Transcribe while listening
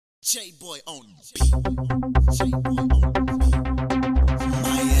J-Boy on the beat. J-Boy on the beat.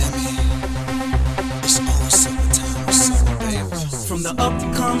 Miami, it's always summertime, summer, baby. From the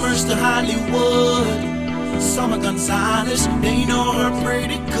upcomers to Hollywood, Summer Gonzalez, they know her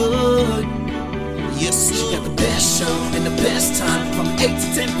pretty good. Yes, sir. She got the best show and the best time from 8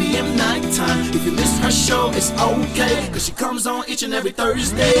 to 10 p.m. nighttime. If you miss her show, it's okay, cause she comes on each and every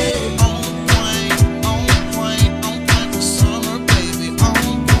Thursday.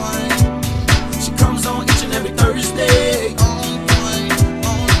 Thursday. On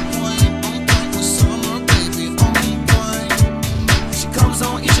point with Summer, baby. On point. She comes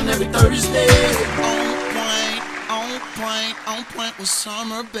on each and every Thursday. On point with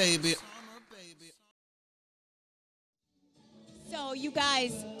Summer, baby. So you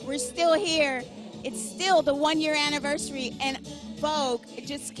guys, we're still here. It's still the 1-year anniversary, and Vogue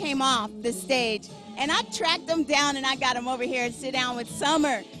just came off the stage. And I tracked them down, and I got them over here to sit down with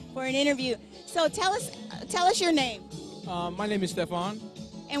Summer for an interview. So tell us your name. My name is Stefan.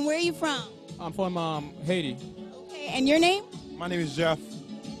 And where are you from? I'm from Haiti. Okay, and your name? My name is Jeff.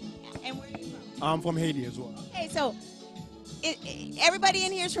 And where are you from? I'm from Haiti as well. Okay, so everybody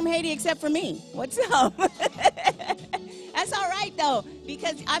in here is from Haiti except for me. What's up? That's all right, though,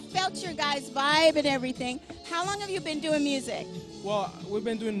 because I felt your guys' vibe and everything. How long have you been doing music? Well, we've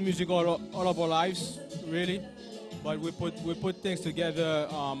been doing music all of our lives, really. But we put things together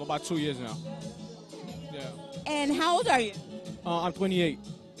about 2 years now. Yeah. And how old are you? I'm 28.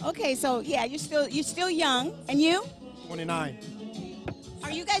 Okay, so yeah, you're still young. And you? 29.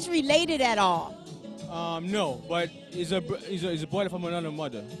 Are you guys related at all? No, but he's a boy from another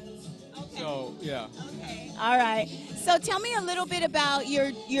mother. Okay. So yeah. Okay. All right. So tell me a little bit about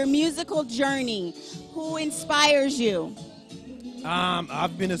your musical journey. Who inspires you?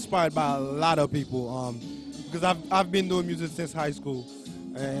 I've been inspired by a lot of people. Because I've been doing music since high school,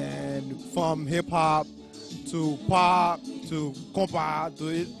 and from hip hop to pop to compa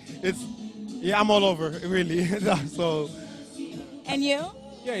to yeah, I'm all over really. So. And you?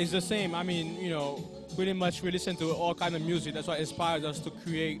 Yeah, it's the same. I mean, you know, pretty much we listen to all kind of music. That's what inspires us to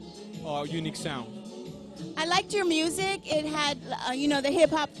create a unique sound. I liked your music. It had you know, the hip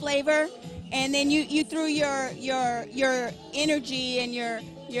hop flavor, and then you threw your energy and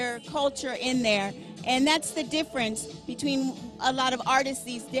your culture in there. And that's the difference between a lot of artists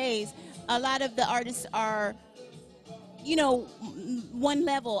these days. A lot of the artists are, you know, one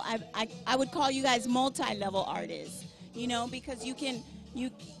level. I would call you guys multi-level artists, you know, because you can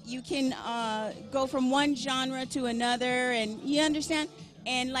go from one genre to another, and you understand.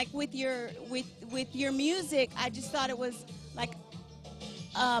 And like with your music, I just thought it was like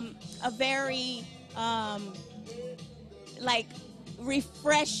a very like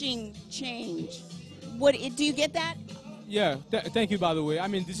refreshing change. Do you get that? Yeah, thank you, by the way. I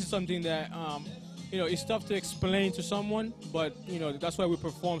mean, this is something that, you know, it's tough to explain to someone, but, you know, that's why we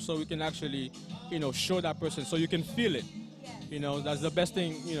perform, so we can actually, you know, show that person, so you can feel it. You know, that's the best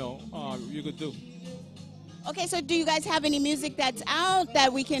thing, you know, you could do. Okay, so do you guys have any music that's out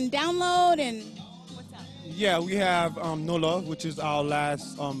that we can download, and what's up? Yeah, we have No Love, which is our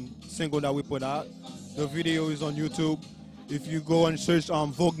last single that we put out. The video is on YouTube. If you go and search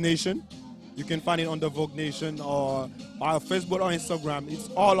Vogue Nation, you can find it on the Vogue Nation, or our Facebook or Instagram. It's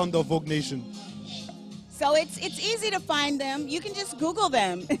all on the Vogue Nation. So it's easy to find them. You can just Google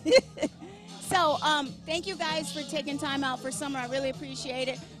them. So thank you guys for taking time out for Summer. I really appreciate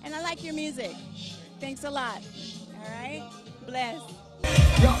it. And I like your music. Thanks a lot. All right? Bless.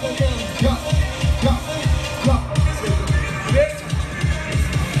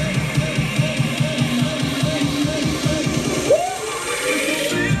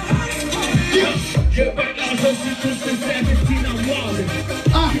 Get back out, so she just been 17, I'm wildin'.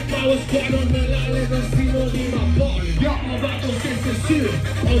 If I was born on the line, les vecinos ni m'abordent. On va danser, c'est sûr,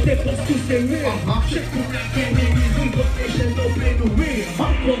 on dépense tous ces rires. Check pour la peine et les vivres, et j'ai noblé nourrir.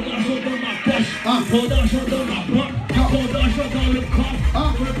 Trop d'argent dans ma poche, trop d'argent dans ma banque, trop d'argent dans le coffre, on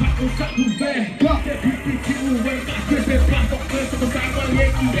n'est pas comme ça ouvert. Depuis petit, ouvert, parce que c'est pas forcément sur sa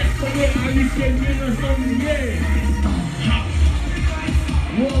moyenne qui est sonné à lui, c'est mieux de s'ennuyer.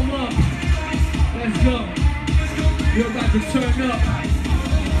 Warm up. Let's go. You're about to turn up.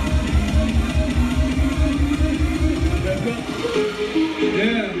 Let's go.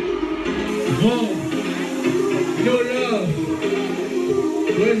 Yeah. Whoa. No love.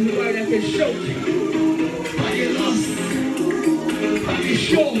 Where's nobody that can show you? I get lost. I get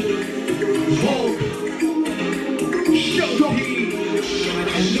show. Whoa. Show me.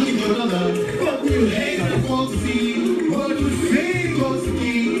 I'm looking for love. Fuck you, hate. I want to see what you see. Go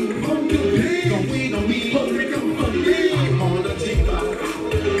ski. From the pain. Don't wait on me. I'm on the take back.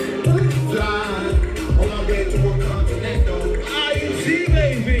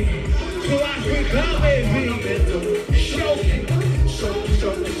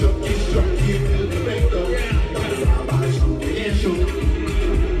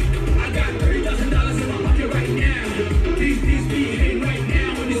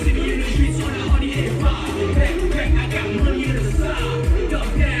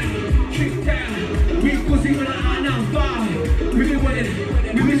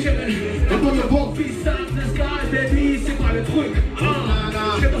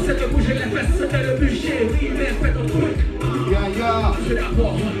 Personnel le budget, oui, mais faites ton truc. C'est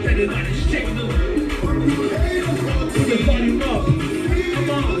d'abord, t'as des manèges, check nous. Put the volume up. Come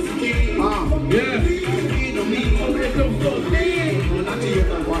on. Yeah.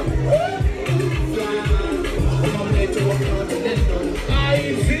 On est comme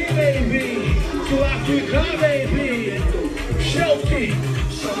IZ, baby. To Africa, baby. Shelky.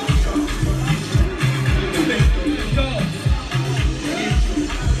 Let's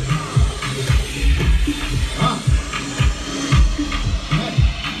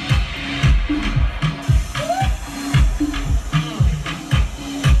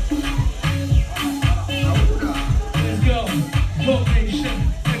go.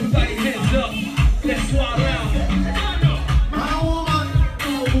 Everybody hands up. Let's swap out. My woman,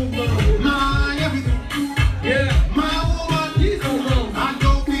 my everything. Yeah. My woman, Come on. I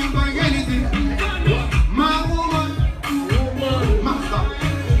don't feel like anything. My woman, my stop.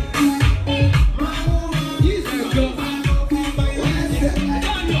 My woman, Let's go. I don't feel like anything.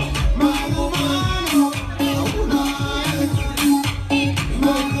 My woman, my everything.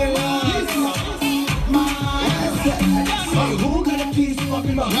 Who got a piece of my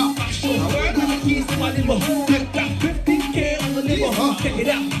mouth? Where got a piece of my liver? Got 50K on the liver. Check it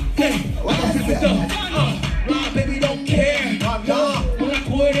out. Hey, what the flip it up? Nah, baby, don't care. Nah, when I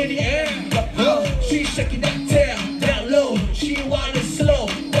throw it in the air. She shaking that tail. Down low, she wild and slow.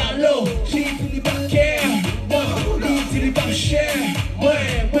 Down low, she really about care. Leave till about share.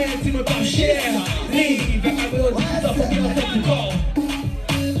 When till about share. Leave.